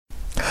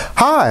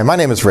Hi, my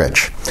name is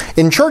Rich.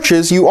 In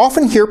churches, you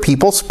often hear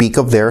people speak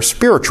of their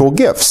spiritual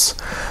gifts.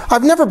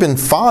 I've never been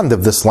fond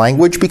of this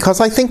language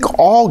because I think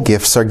all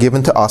gifts are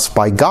given to us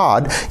by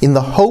God in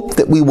the hope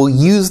that we will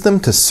use them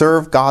to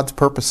serve God's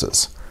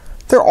purposes.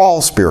 They're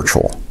all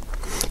spiritual.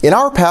 In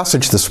our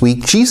passage this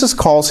week, Jesus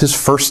calls his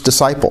first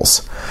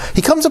disciples.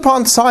 He comes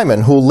upon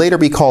Simon, who will later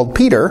be called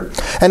Peter,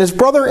 and his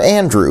brother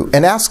Andrew,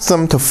 and asks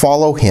them to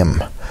follow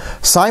him.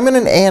 Simon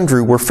and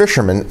Andrew were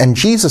fishermen, and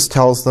Jesus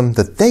tells them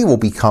that they will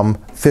become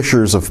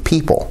fishers of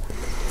people.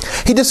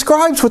 He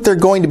describes what they're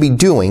going to be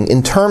doing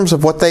in terms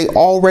of what they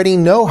already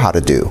know how to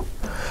do.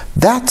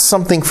 That's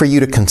something for you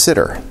to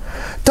consider.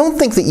 Don't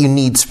think that you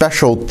need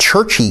special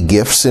churchy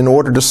gifts in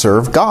order to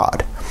serve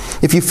God.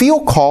 If you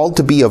feel called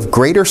to be of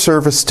greater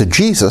service to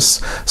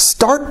Jesus,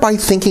 start by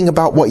thinking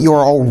about what you're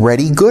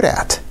already good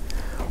at.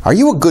 Are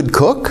you a good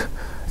cook?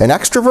 An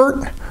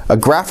extrovert? A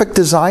graphic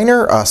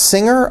designer? A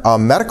singer? A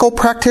medical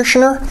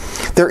practitioner?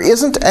 There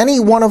isn't any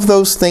one of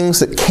those things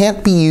that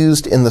can't be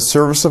used in the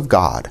service of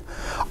God,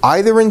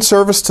 either in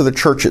service to the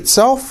church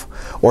itself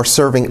or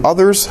serving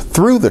others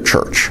through the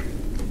church.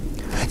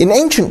 In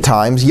ancient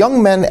times,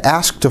 young men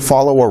asked to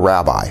follow a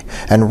rabbi,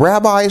 and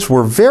rabbis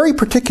were very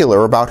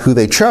particular about who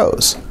they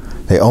chose.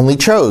 They only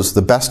chose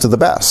the best of the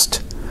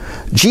best.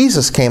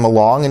 Jesus came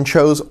along and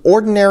chose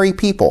ordinary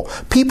people,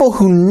 people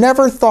who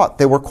never thought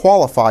they were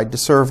qualified to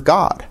serve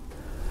God.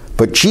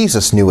 But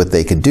Jesus knew what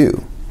they could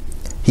do.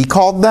 He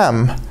called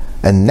them,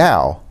 and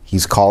now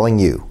he's calling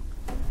you.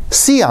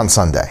 See you on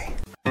Sunday.